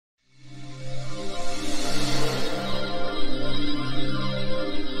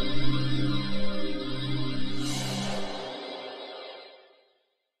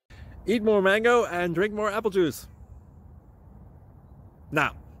Eat more mango and drink more apple juice.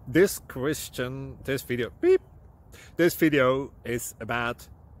 Now, this video is about...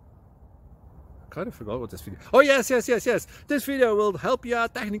 I kind of forgot what this video... Oh, yes. This video will help you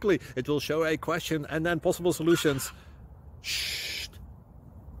out technically. It will show a question and then possible solutions. Shh.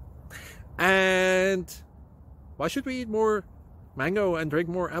 And why should we eat more mango and drink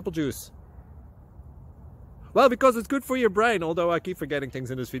more apple juice? Well, because it's good for your brain, although I keep forgetting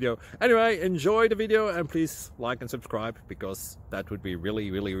things in this video. Anyway, enjoy the video and please like and subscribe, because that would be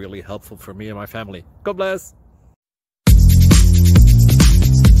really helpful for me and my family. God bless!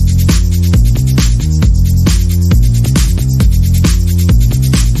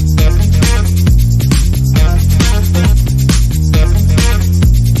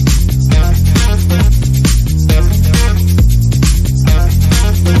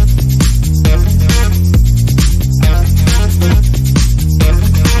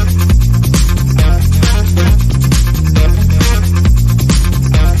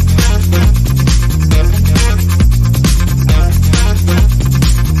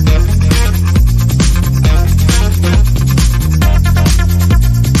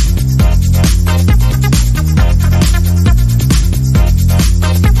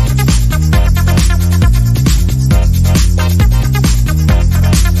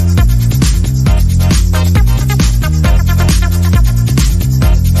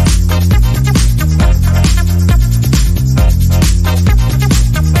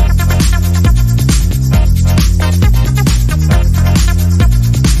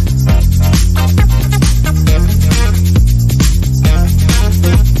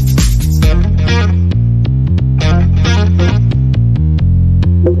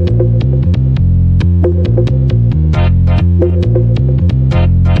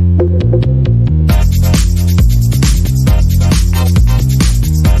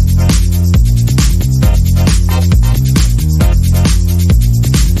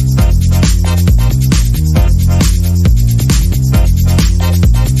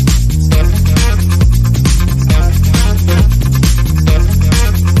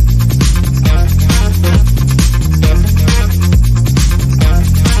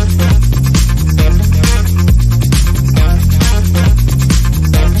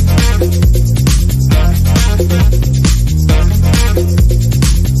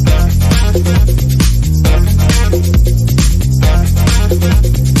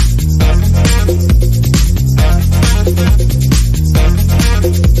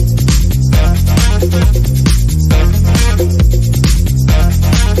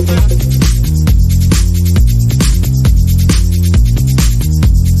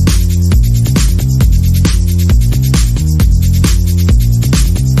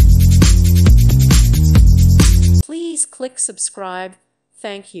 Click subscribe.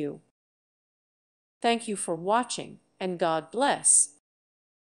 Thank you. Thank you for watching, and God bless.